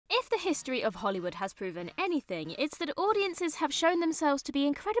If the history of Hollywood has proven anything, it's that audiences have shown themselves to be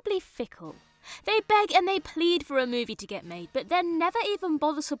incredibly fickle. They beg and they plead for a movie to get made, but then never even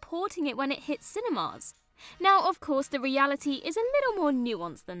bother supporting it when it hits cinemas. Now, of course, the reality is a little more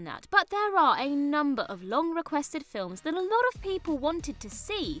nuanced than that, but there are a number of long-requested films that a lot of people wanted to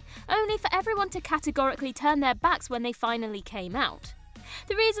see, only for everyone to categorically turn their backs when they finally came out.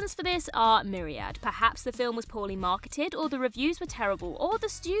 The reasons for this are myriad. Perhaps the film was poorly marketed, or the reviews were terrible, or the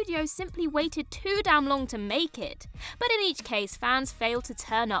studio simply waited too damn long to make it. But in each case, fans failed to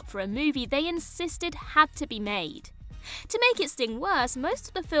turn up for a movie they insisted had to be made. To make it sting worse, most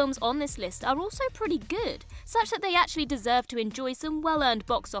of the films on this list are also pretty good, such that they actually deserve to enjoy some well-earned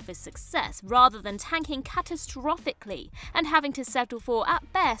box office success, rather than tanking catastrophically and having to settle for,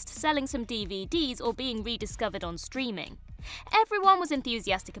 at best, selling some DVDs or being rediscovered on streaming. Everyone was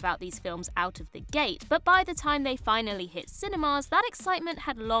enthusiastic about these films out of the gate, but by the time they finally hit cinemas, that excitement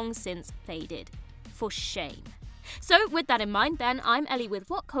had long since faded. For shame. So with that in mind then, I'm Ellie with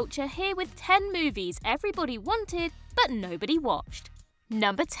What Culture, here with 10 movies everybody wanted but nobody watched.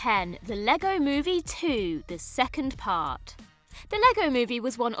 Number 10. The Lego Movie 2, the second part. The Lego Movie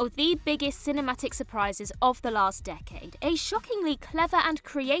was one of the biggest cinematic surprises of the last decade, a shockingly clever and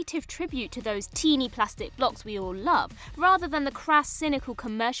creative tribute to those teeny plastic blocks we all love, rather than the crass, cynical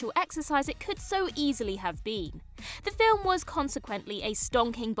commercial exercise it could so easily have been. The film was consequently a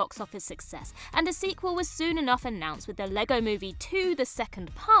stonking box office success, and a sequel was soon enough announced, with The Lego Movie 2, the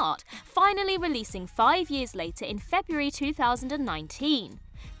second part, finally releasing 5 years later in February 2019.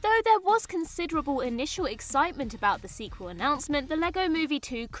 Though there was considerable initial excitement about the sequel announcement, The Lego Movie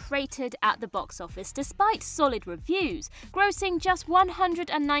 2 cratered at the box office despite solid reviews, grossing just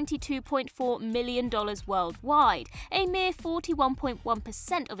 $192.4 million worldwide, a mere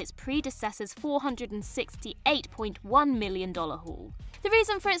 41.1% of its predecessor's $468.1 million haul. The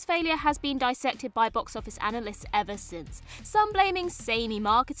reason for its failure has been dissected by box office analysts ever since, some blaming samey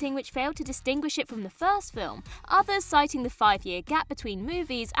marketing which failed to distinguish it from the first film, others citing the 5-year gap between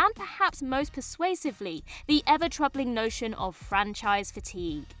movies, and perhaps most persuasively, the ever-troubling notion of franchise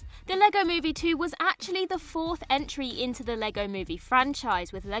fatigue. The Lego Movie 2 was actually the fourth entry into the Lego Movie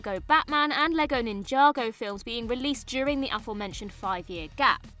franchise, with Lego Batman and Lego Ninjago films being released during the aforementioned 5-year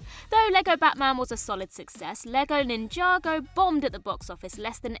gap. Though Lego Batman was a solid success, Lego Ninjago bombed at the box office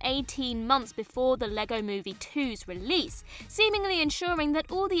less than 18 months before the Lego Movie 2's release, seemingly ensuring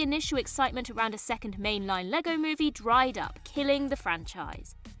that all the initial excitement around a second mainline Lego movie dried up, killing the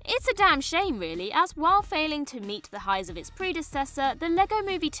franchise. It's a damn shame really, as while failing to meet the highs of its predecessor, the Lego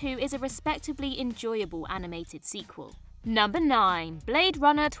Movie 2 is a respectably enjoyable animated sequel. Number 9. Blade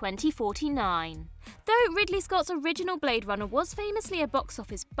Runner 2049. Though Ridley Scott's original Blade Runner was famously a box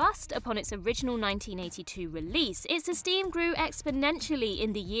office bust upon its original 1982 release, its esteem grew exponentially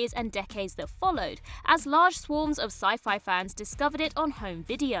in the years and decades that followed, as large swarms of sci-fi fans discovered it on home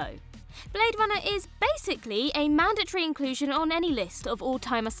video. Blade Runner is basically a mandatory inclusion on any list of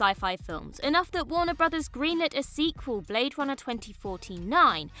all-timer sci-fi films, enough that Warner Bros. Greenlit a sequel, Blade Runner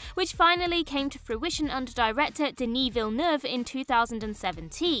 2049, which finally came to fruition under director Denis Villeneuve in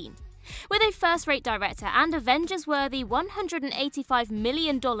 2017. With a first-rate director and Avengers-worthy $185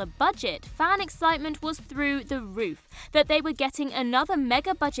 million budget, fan excitement was through the roof that they were getting another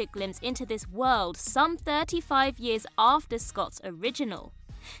mega-budget glimpse into this world some 35 years after Scott's original.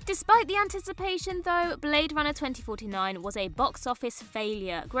 Despite the anticipation though, Blade Runner 2049 was a box office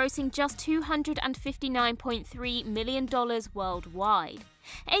failure, grossing just $259.3 million worldwide.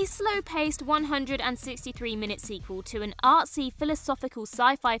 A slow-paced 163-minute sequel to an artsy, philosophical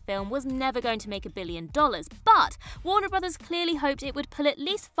sci-fi film was never going to make $1 billion, but Warner Bros. Clearly hoped it would pull at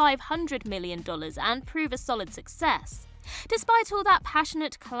least $500 million and prove a solid success. Despite all that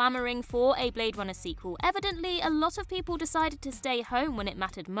passionate clamouring for a Blade Runner sequel, evidently a lot of people decided to stay home when it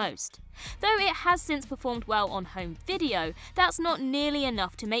mattered most. Though it has since performed well on home video, that's not nearly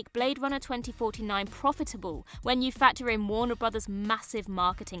enough to make Blade Runner 2049 profitable when you factor in Warner Bros.' massive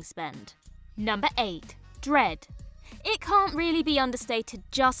marketing spend. Number 8. Dredd. It can't really be understated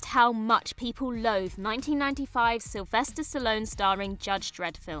just how much people loathe 1995's Sylvester Stallone starring Judge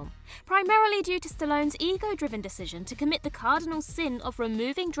Dredd film, primarily due to Stallone's ego-driven decision to commit the cardinal sin of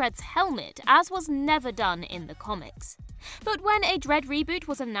removing Dredd's helmet, as was never done in the comics. But when a Dredd reboot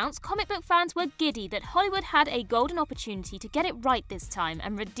was announced, comic book fans were giddy that Hollywood had a golden opportunity to get it right this time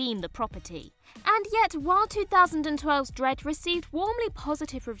and redeem the property. And yet, while 2012's Dredd received warmly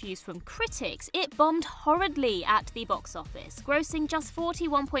positive reviews from critics, it bombed horridly at the box office, grossing just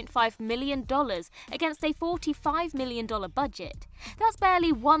 $41.5 million against a $45 million budget. That's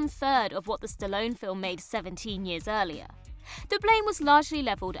barely 1/3 of what the Stallone film made 17 years earlier. The blame was largely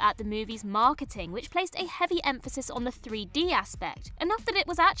levelled at the movie's marketing, which placed a heavy emphasis on the 3D aspect, enough that it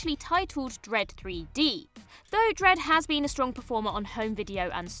was actually titled Dredd 3D. Though Dredd has been a strong performer on home video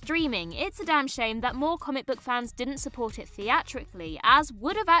and streaming, it's a damn shame that more comic book fans didn't support it theatrically, as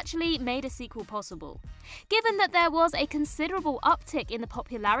would have actually made a sequel possible. Given that there was a considerable uptick in the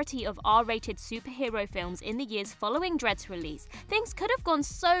popularity of R-rated superhero films in the years following Dredd's release, things could have gone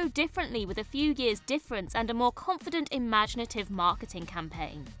so differently with a few years' difference and a more confident, imaginative marketing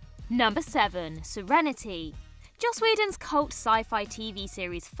campaign. Number 7. Serenity. Joss Whedon's cult sci-fi TV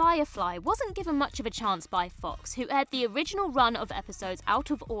series Firefly wasn't given much of a chance by Fox, who aired the original run of episodes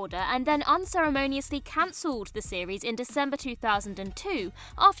out of order and then unceremoniously cancelled the series in December 2002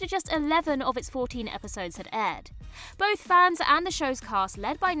 after just 11 of its 14 episodes had aired. Both fans and the show's cast,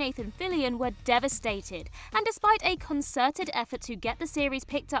 led by Nathan Fillion, were devastated, and despite a concerted effort to get the series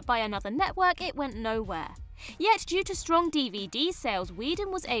picked up by another network, it went nowhere. Yet, due to strong DVD sales,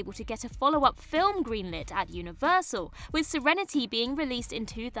 Whedon was able to get a follow-up film greenlit at Universal, with Serenity being released in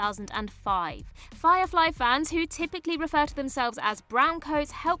 2005. Firefly fans, who typically refer to themselves as browncoats,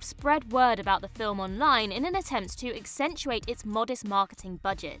 helped spread word about the film online in an attempt to accentuate its modest marketing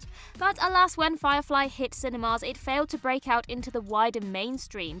budget. But alas, when Firefly hit cinemas, it failed to break out into the wider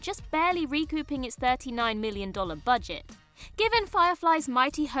mainstream, just barely recouping its $39 million budget. Given Firefly's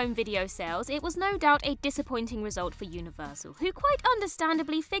mighty home video sales, it was no doubt a disappointing result for Universal, who quite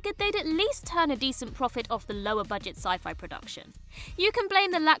understandably figured they'd at least turn a decent profit off the lower-budget sci-fi production. You can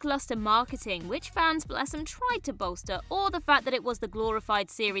blame the lackluster marketing, which fans, bless them, tried to bolster, or the fact that it was the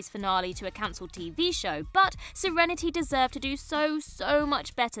glorified series finale to a cancelled TV show, but Serenity deserved to do so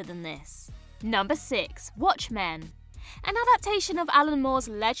much better than this. Number 6. Watchmen. An adaptation of Alan Moore's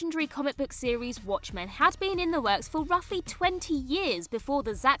legendary comic book series Watchmen had been in the works for roughly 20 years before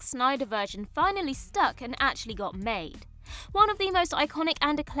the Zack Snyder version finally stuck and actually got made. One of the most iconic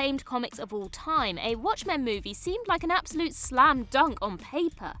and acclaimed comics of all time, a Watchmen movie seemed like an absolute slam dunk on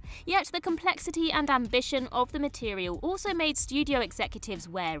paper, yet the complexity and ambition of the material also made studio executives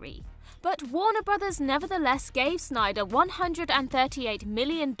wary. But Warner Brothers nevertheless gave Snyder $138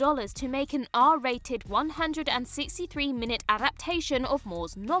 million to make an R-rated 163-minute adaptation of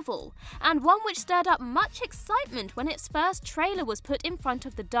Moore's novel, and one which stirred up much excitement when its first trailer was put in front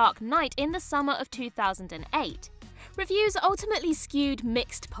of The Dark Knight in the summer of 2008. Reviews ultimately skewed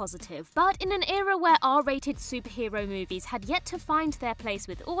mixed positive, but in an era where R-rated superhero movies had yet to find their place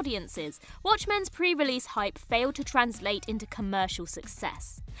with audiences, Watchmen's pre-release hype failed to translate into commercial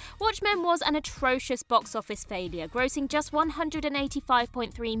success. Watchmen was an atrocious box office failure, grossing just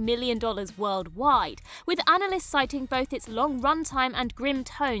 $185.3 million worldwide, with analysts citing both its long runtime and grim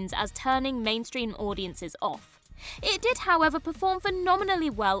tones as turning mainstream audiences off. It did, however, perform phenomenally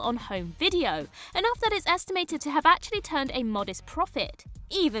well on home video, enough that it's estimated to have actually turned a modest profit.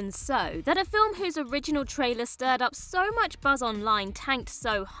 Even so, that a film whose original trailer stirred up so much buzz online tanked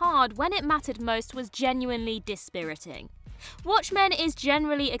so hard when it mattered most was genuinely dispiriting. Watchmen is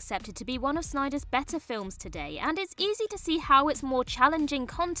generally accepted to be one of Snyder's better films today, and it's easy to see how its more challenging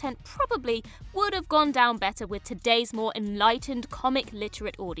content probably would have gone down better with today's more enlightened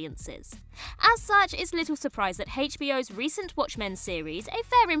comic-literate audiences. As such, it's little surprise that HBO's recent Watchmen series, a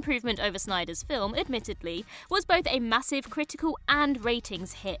fair improvement over Snyder's film, admittedly, was both a massive critical and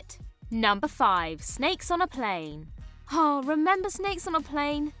ratings hit. Number 5. Snakes on a Plane. Oh, remember Snakes on a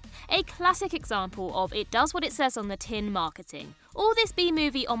Plane? A classic example of it does what it says on the tin marketing. All this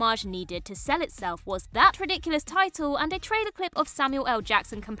B-movie homage needed to sell itself was that ridiculous title and a trailer clip of Samuel L.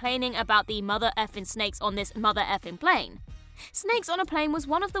 Jackson complaining about the mother effing snakes on this mother effing plane. Snakes on a Plane was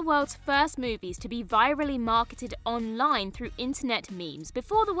one of the world's first movies to be virally marketed online through internet memes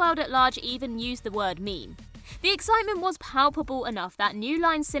before the world at large even used the word meme. The excitement was palpable enough that New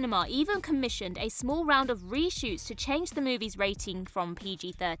Line Cinema even commissioned a small round of reshoots to change the movie's rating from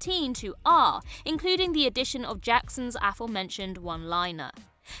PG-13 to R, including the addition of Jackson's aforementioned one-liner.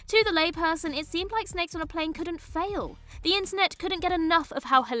 To the layperson, it seemed like Snakes on a Plane couldn't fail. The internet couldn't get enough of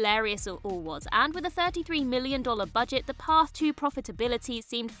how hilarious it all was, and with a $33 million budget, the path to profitability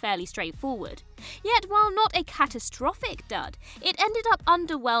seemed fairly straightforward. Yet, while not a catastrophic dud, it ended up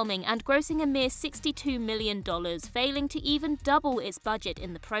underwhelming and grossing a mere $62 million, failing to even double its budget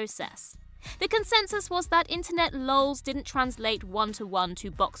in the process. The consensus was that internet lols didn't translate one-to-one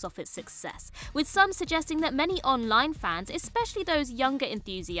to box office success, with some suggesting that many online fans, especially those younger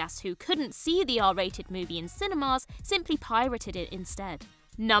enthusiasts who couldn't see the R-rated movie in cinemas, simply pirated it instead.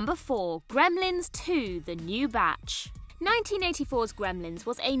 Number 4. Gremlins 2: The New Batch. 1984's Gremlins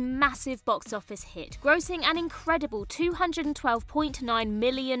was a massive box office hit, grossing an incredible $212.9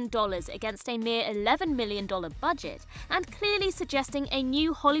 million against a mere $11 million budget, and clearly suggesting a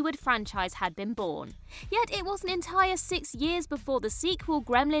new Hollywood franchise had been born. Yet it was an entire 6 years before the sequel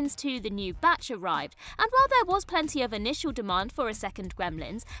Gremlins 2: The New Batch arrived, and while there was plenty of initial demand for a second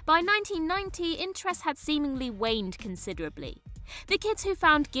Gremlins, by 1990 interest had seemingly waned considerably. The kids who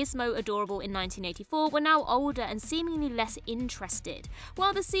found Gizmo adorable in 1984 were now older and seemingly less interested,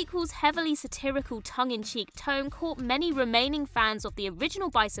 while the sequel's heavily satirical tongue-in-cheek tone caught many remaining fans of the original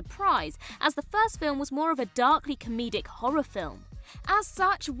by surprise, as the first film was more of a darkly comedic horror film. As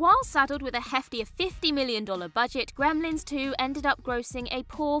such, while saddled with a hefty $50 million budget, Gremlins 2 ended up grossing a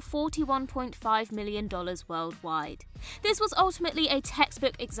poor $41.5 million worldwide. This was ultimately a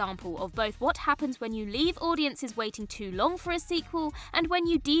textbook example of both what happens when you leave audiences waiting too long for a sequel and when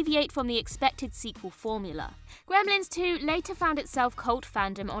you deviate from the expected sequel formula. Gremlins 2 later found itself cult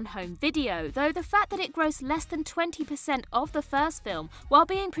fandom on home video, though the fact that it grossed less than 20% of the first film while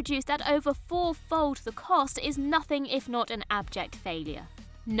being produced at over fourfold the cost is nothing if not an abject failure.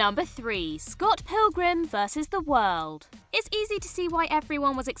 Number 3. Scott Pilgrim vs. the World. It's easy to see why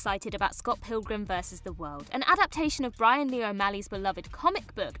everyone was excited about Scott Pilgrim vs. the World, an adaptation of Brian Lee O'Malley's beloved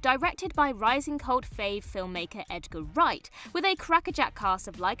comic book directed by rising cult fave filmmaker Edgar Wright, with a crackerjack cast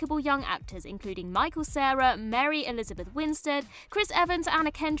of likeable young actors including Michael Cera, Mary Elizabeth Winstead, Chris Evans,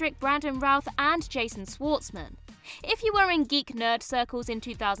 Anna Kendrick, Brandon Routh, and Jason Schwartzman. If you were in geek nerd circles in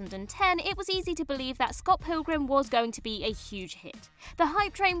 2010, it was easy to believe that Scott Pilgrim was going to be a huge hit. The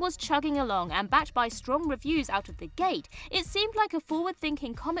hype train was chugging along, and backed by strong reviews out of the gate, it seemed like a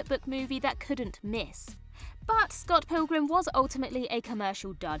forward-thinking comic book movie that couldn't miss. But Scott Pilgrim was ultimately a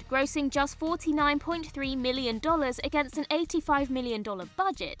commercial dud, grossing just $49.3 million against an $85 million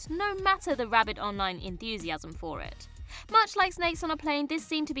budget, no matter the rabid online enthusiasm for it. Much like Snakes on a Plane, this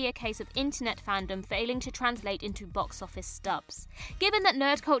seemed to be a case of internet fandom failing to translate into box office stubs. Given that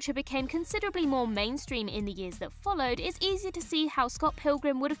nerd culture became considerably more mainstream in the years that followed, it's easy to see how Scott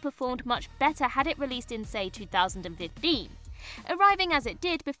Pilgrim would have performed much better had it released in, say, 2015. Arriving as it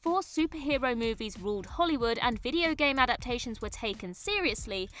did before superhero movies ruled Hollywood and video game adaptations were taken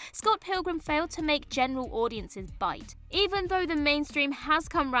seriously, Scott Pilgrim failed to make general audiences bite, even though the mainstream has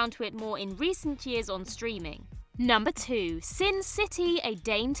come round to it more in recent years on streaming. Number 2. Sin City: A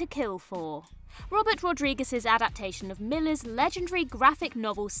Dame to Kill For. Robert Rodriguez's adaptation of Miller's legendary graphic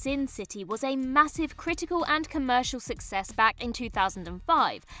novel Sin City was a massive critical and commercial success back in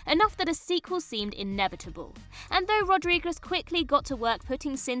 2005, enough that a sequel seemed inevitable. And though Rodriguez quickly got to work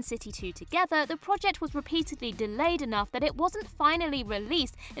putting Sin City 2 together, the project was repeatedly delayed enough that it wasn't finally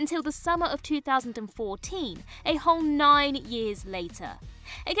released until the summer of 2014, a whole 9 years later.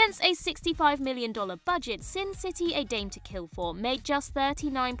 Against a $65 million budget, Sin City: A Dame to Kill For made just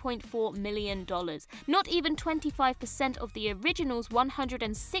 $39.4 million, not even 25% of the original's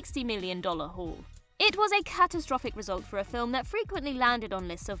 $160 million haul. It was a catastrophic result for a film that frequently landed on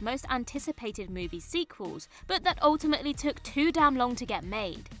lists of most anticipated movie sequels, but that ultimately took too damn long to get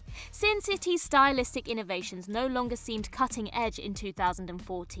made. Sin City's stylistic innovations no longer seemed cutting edge in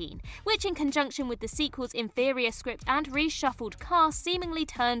 2014, which in conjunction with the sequel's inferior script and reshuffled cast seemingly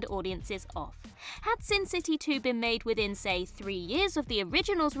turned audiences off. Had Sin City 2 been made within, say, 3 years of the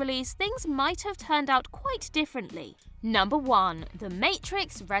original's release, things might have turned out quite differently. Number 1. The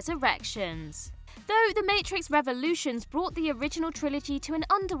Matrix Resurrections. Though The Matrix Revolutions brought the original trilogy to an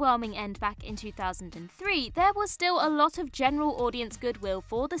underwhelming end back in 2003, there was still a lot of general audience goodwill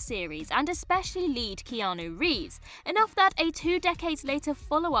for the series, and especially lead Keanu Reeves, enough that a 2 decades later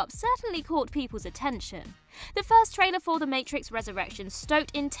follow-up certainly caught people's attention. The first trailer for The Matrix Resurrections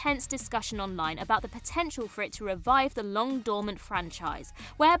stoked intense discussion online about the potential for it to revive the long-dormant franchise,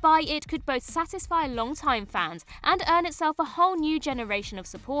 whereby it could both satisfy long-time fans and earn itself a whole new generation of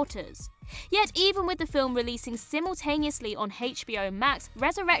supporters. Yet even with the film releasing simultaneously on HBO Max,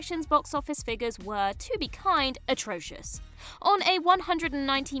 Resurrection's box office figures were, to be kind, atrocious. On a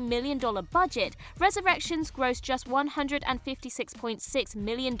 $190 million budget, Resurrections grossed just $156.6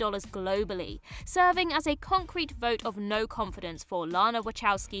 million globally, serving as a concrete vote of no confidence for Lana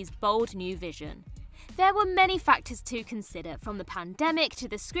Wachowski's bold new vision. There were many factors to consider, from the pandemic to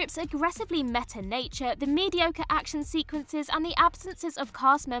the script's aggressively meta nature, the mediocre action sequences, and the absences of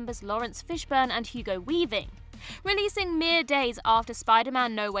cast members Lawrence Fishburne and Hugo Weaving. Releasing mere days after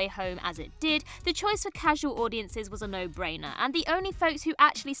Spider-Man No Way Home as it did, the choice for casual audiences was a no-brainer, and the only folks who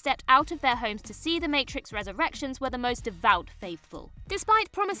actually stepped out of their homes to see The Matrix Resurrections were the most devout faithful.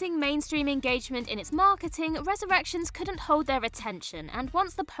 Despite promising mainstream engagement in its marketing, Resurrections couldn't hold their attention, and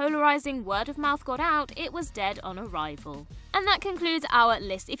once the polarizing word of mouth got out, it was dead on arrival. And that concludes our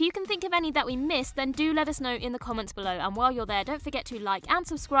list. If you can think of any that we missed, then do let us know in the comments below, and while you're there, don't forget to like and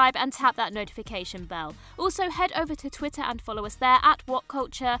subscribe and tap that notification bell. Also, head over to Twitter and follow us there at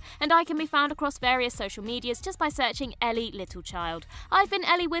WhatCulture, and I can be found across various social medias just by searching Ellie Littlechild. I've been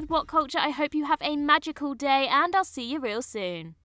Ellie with WhatCulture. I hope you have a magical day, and I'll see you real soon.